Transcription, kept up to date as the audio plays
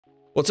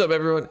What's up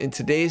everyone? In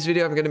today's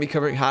video I'm going to be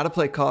covering how to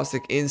play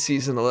Caustic in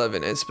Season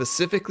 11 and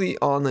specifically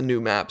on the new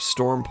map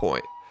Storm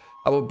Point.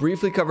 I will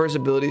briefly cover his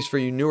abilities for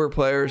you newer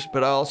players,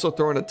 but I'll also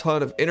throw in a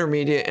ton of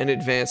intermediate and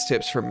advanced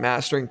tips for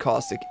mastering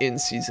Caustic in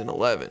Season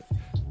 11.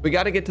 We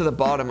got to get to the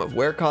bottom of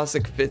where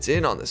Caustic fits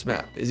in on this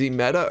map. Is he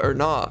meta or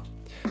not?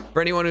 For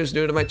anyone who's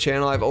new to my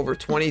channel, I have over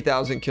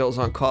 20,000 kills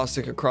on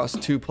Caustic across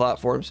 2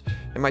 platforms,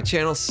 and my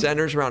channel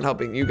centers around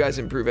helping you guys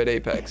improve at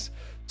Apex.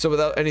 So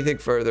without anything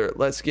further,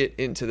 let's get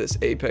into this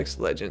Apex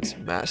Legends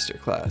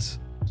Masterclass.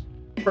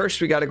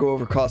 First, we got to go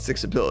over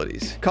Caustic's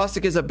abilities.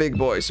 Caustic is a big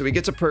boy, so he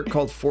gets a perk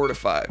called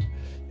Fortify.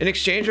 In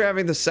exchange for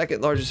having the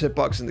second largest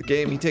hitbox in the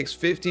game, he takes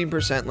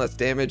 15% less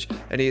damage,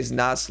 and he is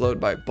not slowed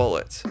by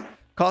bullets.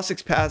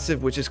 Caustic's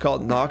passive, which is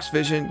called Nox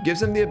Vision,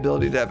 gives him the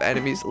ability to have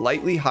enemies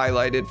lightly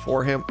highlighted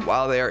for him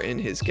while they are in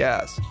his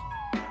gas.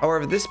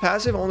 However, this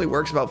passive only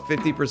works about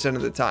 50%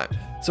 of the time,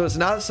 so it's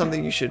not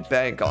something you should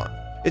bank on.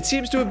 It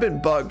seems to have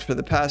been bugged for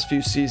the past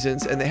few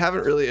seasons, and they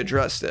haven't really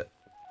addressed it.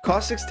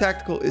 Caustic's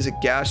tactical is a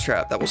gas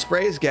trap that will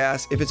spray his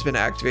gas if it's been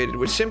activated,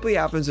 which simply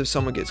happens if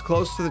someone gets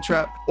close to the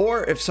trap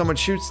or if someone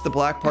shoots the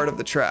black part of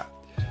the trap.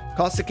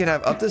 Caustic can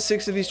have up to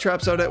 6 of these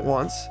traps out at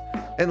once.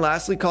 And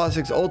lastly,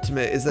 Caustic's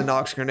ultimate is the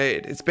Nox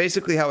Grenade. It's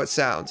basically how it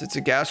sounds. It's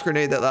a gas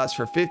grenade that lasts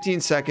for 15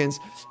 seconds,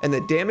 and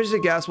the damage the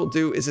gas will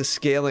do is a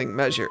scaling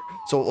measure.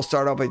 So it will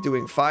start out by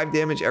doing 5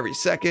 damage every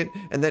second,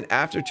 and then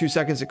after 2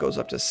 seconds it goes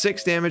up to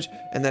 6 damage,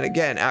 and then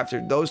again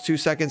after those 2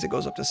 seconds it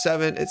goes up to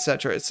 7,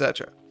 etc,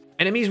 etc.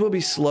 Enemies will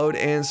be slowed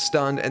and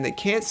stunned, and they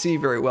can't see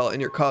very well in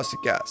your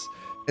Caustic gas.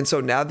 And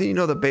so now that you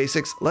know the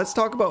basics, let's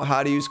talk about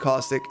how to use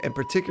Caustic, and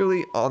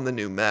particularly on the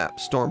new map,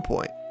 Storm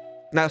Point.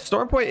 Now,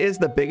 Storm Point is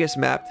the biggest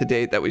map to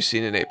date that we've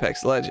seen in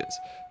Apex Legends.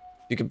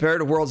 You compare it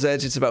to World's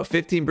Edge, it's about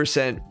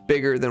 15%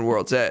 bigger than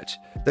World's Edge.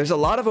 There's a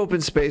lot of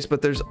open space,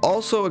 but there's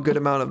also a good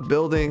amount of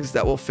buildings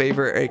that will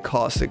favor a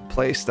Caustic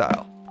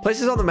playstyle.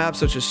 Places on the map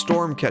such as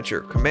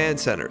Stormcatcher, Command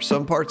Center,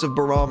 some parts of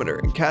Barometer,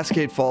 and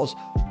Cascade Falls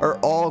are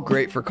all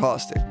great for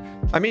Caustic.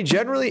 I mean,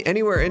 generally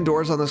anywhere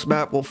indoors on this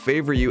map will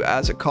favor you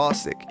as a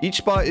Caustic. Each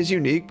spot is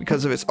unique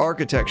because of its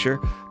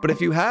architecture, but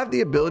if you have the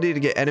ability to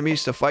get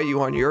enemies to fight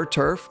you on your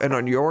turf and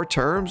on your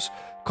terms,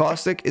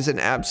 Caustic is an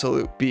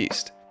absolute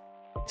beast.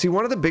 See,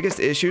 one of the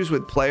biggest issues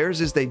with players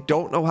is they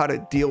don't know how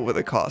to deal with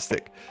a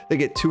Caustic. They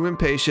get too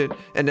impatient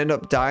and end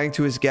up dying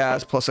to his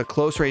gas plus a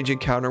close range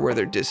encounter where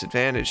they're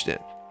disadvantaged in.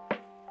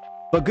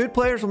 But good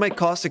players will make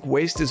Caustic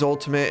waste his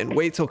ultimate and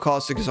wait till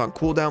Caustic is on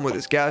cooldown with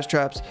his gas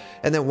traps,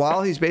 and then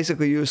while he's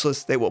basically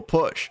useless, they will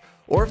push.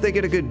 Or if they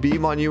get a good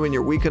beam on you and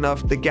you're weak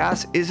enough, the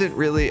gas isn't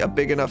really a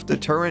big enough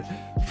deterrent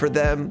for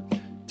them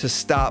to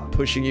stop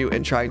pushing you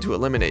and trying to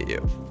eliminate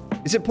you.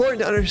 It's important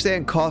to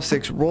understand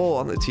Caustic's role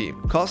on the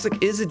team.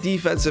 Caustic is a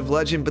defensive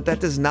legend, but that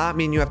does not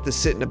mean you have to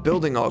sit in a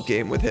building all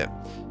game with him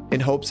in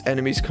hopes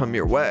enemies come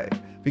your way.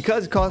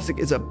 Because Caustic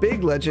is a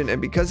big legend and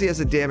because he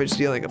has a damage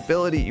dealing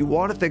ability, you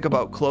want to think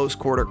about close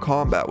quarter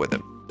combat with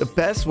him. The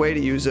best way to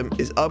use him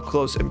is up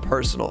close and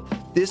personal.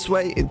 This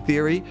way, in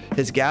theory,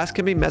 his gas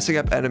can be messing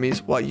up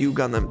enemies while you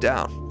gun them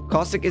down.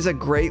 Caustic is a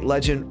great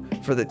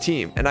legend for the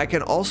team, and I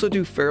can also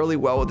do fairly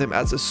well with him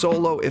as a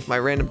solo if my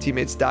random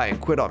teammates die and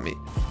quit on me.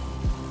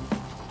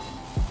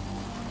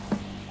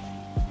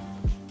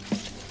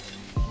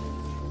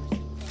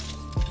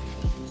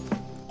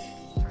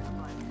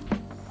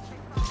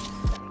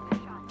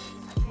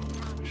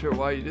 Sure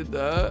why you did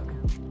that,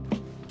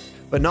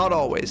 but not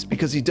always,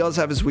 because he does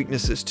have his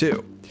weaknesses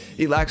too.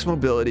 He lacks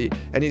mobility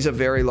and he's a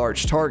very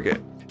large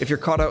target. If you're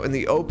caught out in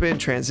the open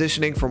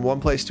transitioning from one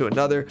place to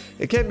another,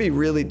 it can be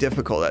really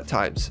difficult at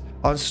times.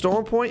 On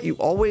Storm Point, you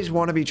always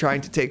want to be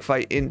trying to take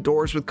fight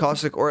indoors with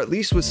Caustic, or at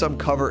least with some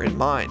cover in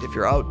mind if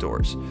you're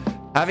outdoors.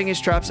 Having his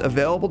traps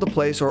available to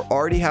place or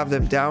already have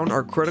them down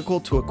are critical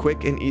to a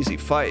quick and easy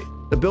fight.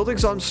 The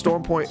buildings on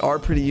Storm Point are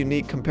pretty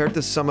unique compared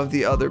to some of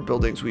the other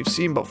buildings we've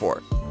seen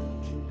before.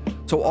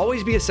 So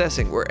always be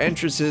assessing where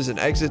entrances and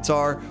exits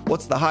are,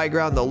 what's the high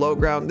ground, the low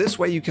ground. This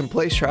way you can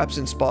place traps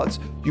in spots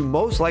you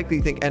most likely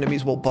think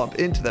enemies will bump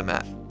into them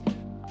at.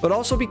 But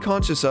also be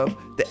conscious of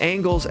the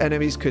angles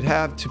enemies could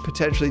have to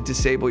potentially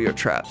disable your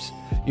traps.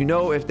 You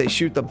know, if they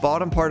shoot the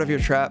bottom part of your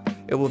trap,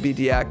 it will be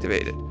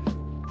deactivated.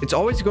 It's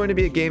always going to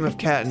be a game of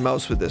cat and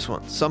mouse with this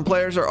one. Some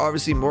players are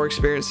obviously more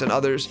experienced than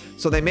others,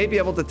 so they may be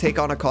able to take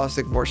on a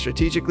Caustic more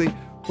strategically,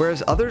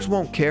 whereas others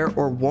won't care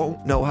or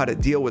won't know how to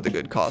deal with a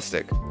good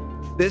Caustic.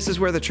 This is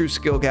where the true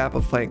skill gap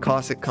of playing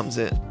Caustic comes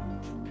in.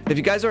 If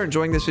you guys are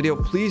enjoying this video,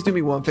 please do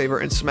me one favor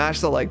and smash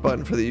the like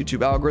button for the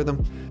YouTube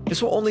algorithm.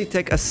 This will only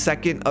take a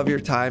second of your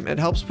time and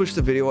helps push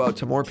the video out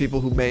to more people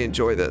who may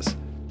enjoy this.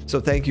 So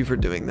thank you for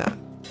doing that.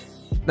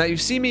 Now,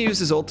 you've seen me use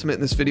his ultimate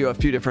in this video a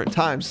few different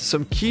times.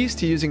 Some keys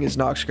to using his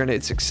Nox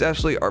Grenade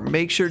successfully are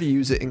make sure to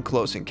use it in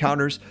close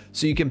encounters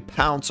so you can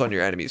pounce on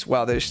your enemies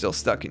while they're still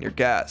stuck in your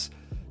gas.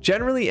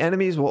 Generally,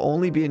 enemies will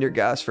only be in your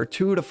gas for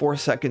 2 to 4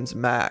 seconds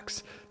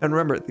max. And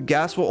remember, the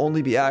gas will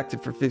only be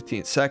active for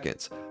 15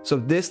 seconds. So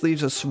this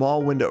leaves a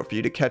small window for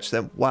you to catch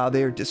them while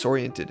they are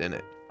disoriented in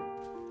it.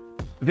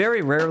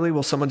 Very rarely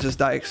will someone just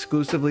die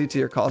exclusively to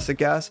your Caustic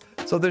gas.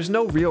 so there's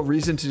no real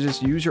reason to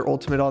just use your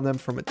ultimate on them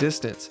from a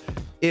distance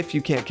if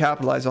you can't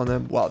capitalize on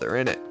them while they're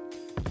in it.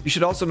 You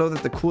should also know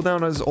that the cooldown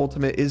on his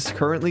ultimate is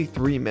currently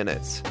 3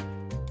 minutes.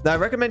 Now I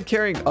recommend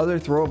carrying other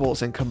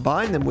throwables and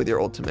combine them with your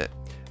ultimate.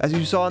 As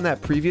you saw in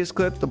that previous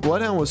clip, the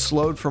Bloodhound was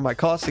slowed from my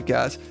Caustic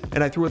gas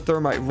and I threw a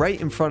Thermite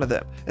right in front of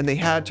them and they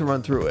had to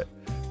run through it.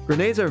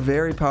 Grenades are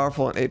very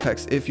powerful in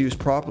Apex if used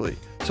properly,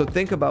 so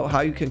think about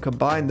how you can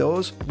combine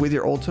those with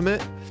your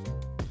ultimate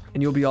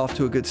and you'll be off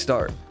to a good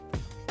start.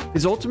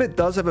 His ultimate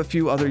does have a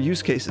few other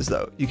use cases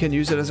though. You can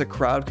use it as a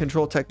crowd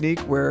control technique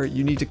where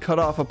you need to cut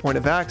off a point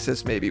of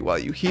access maybe while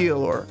you heal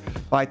or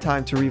buy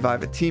time to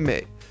revive a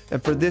teammate.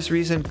 And for this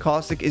reason,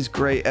 Caustic is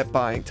great at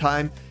buying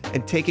time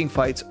and taking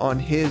fights on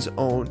his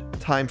own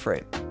time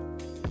frame.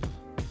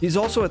 He's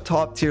also a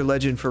top tier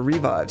legend for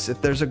revives. If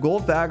there's a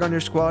gold bag on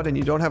your squad and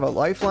you don't have a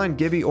lifeline,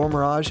 Gibby, or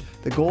Mirage,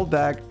 the gold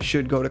bag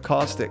should go to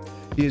Caustic.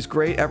 He is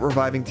great at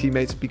reviving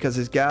teammates because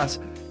his gas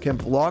can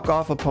block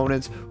off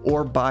opponents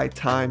or buy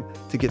time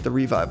to get the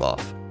revive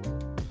off.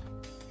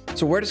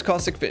 So where does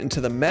Caustic fit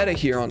into the meta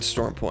here on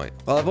Stormpoint?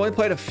 Well, I've only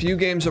played a few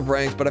games of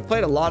ranked, but I've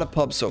played a lot of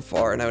pubs so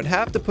far, and I would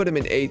have to put him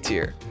in A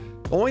tier.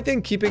 The only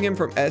thing keeping him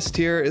from S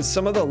tier is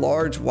some of the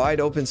large, wide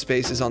open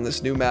spaces on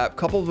this new map,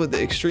 coupled with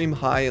the extreme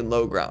high and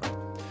low ground.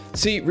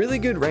 See, really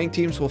good ranked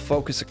teams will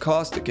focus a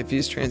Caustic if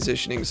he's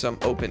transitioning some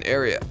open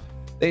area.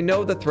 They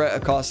know the threat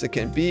a Caustic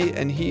can be,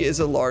 and he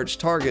is a large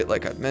target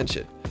like I've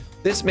mentioned.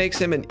 This makes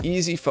him an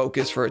easy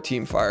focus for a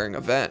team firing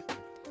event.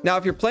 Now,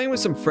 if you're playing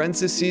with some friends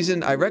this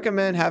season, I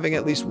recommend having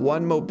at least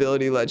one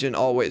mobility legend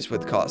always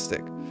with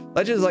Caustic.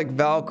 Legends like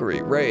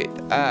Valkyrie, Wraith,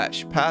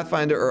 Ashe,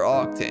 Pathfinder, or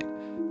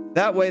Octane.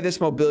 That way, this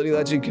mobility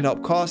legend can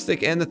help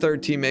Caustic and the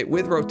third teammate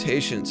with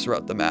rotations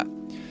throughout the map.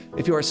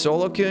 If you are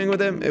solo queuing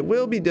with him, it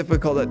will be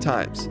difficult at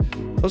times.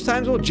 Those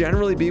times will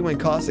generally be when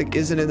Caustic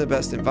isn't in the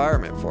best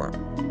environment for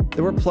him.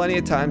 There were plenty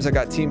of times I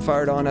got team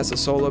fired on as a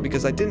solo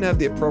because I didn't have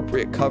the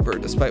appropriate cover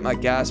despite my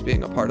gas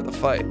being a part of the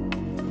fight.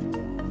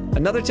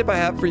 Another tip I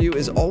have for you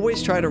is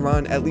always try to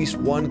run at least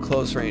one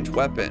close range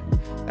weapon.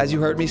 As you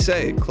heard me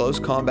say, close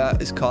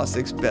combat is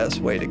Caustic's best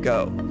way to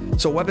go.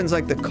 So weapons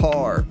like the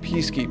Car,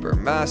 Peacekeeper,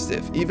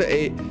 Mastiff, EVA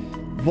 8,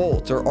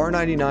 Volt, or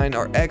R99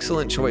 are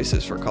excellent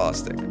choices for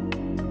Caustic.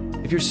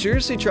 If you're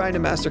seriously trying to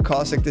master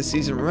Caustic this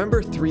season,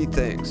 remember 3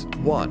 things.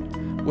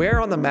 1.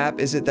 Where on the map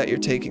is it that you're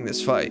taking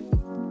this fight?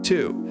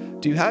 2.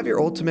 Do you have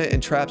your ultimate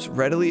and traps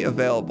readily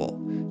available?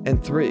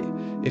 And 3.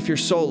 If you're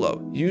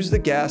solo, use the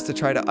gas to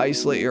try to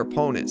isolate your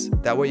opponents.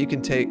 That way you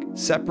can take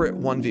separate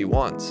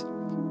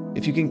 1v1s.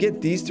 If you can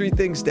get these 3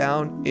 things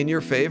down in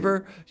your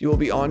favor, you will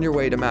be on your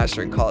way to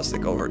mastering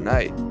Caustic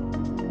overnight.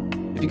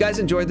 If you guys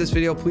enjoyed this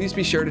video, please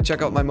be sure to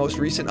check out my most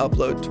recent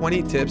upload,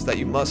 20 tips that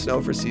you must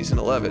know for Season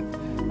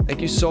 11.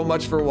 Thank you so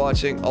much for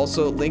watching.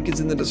 Also, link is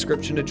in the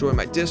description to join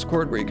my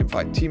Discord where you can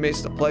find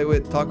teammates to play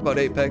with, talk about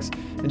Apex,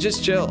 and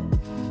just chill.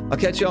 I'll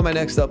catch you on my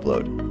next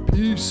upload.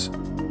 Peace.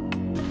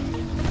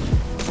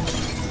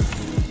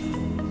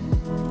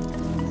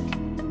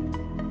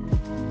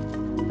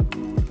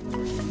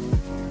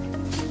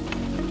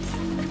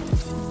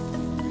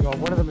 Yo,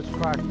 one of them is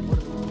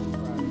cracked.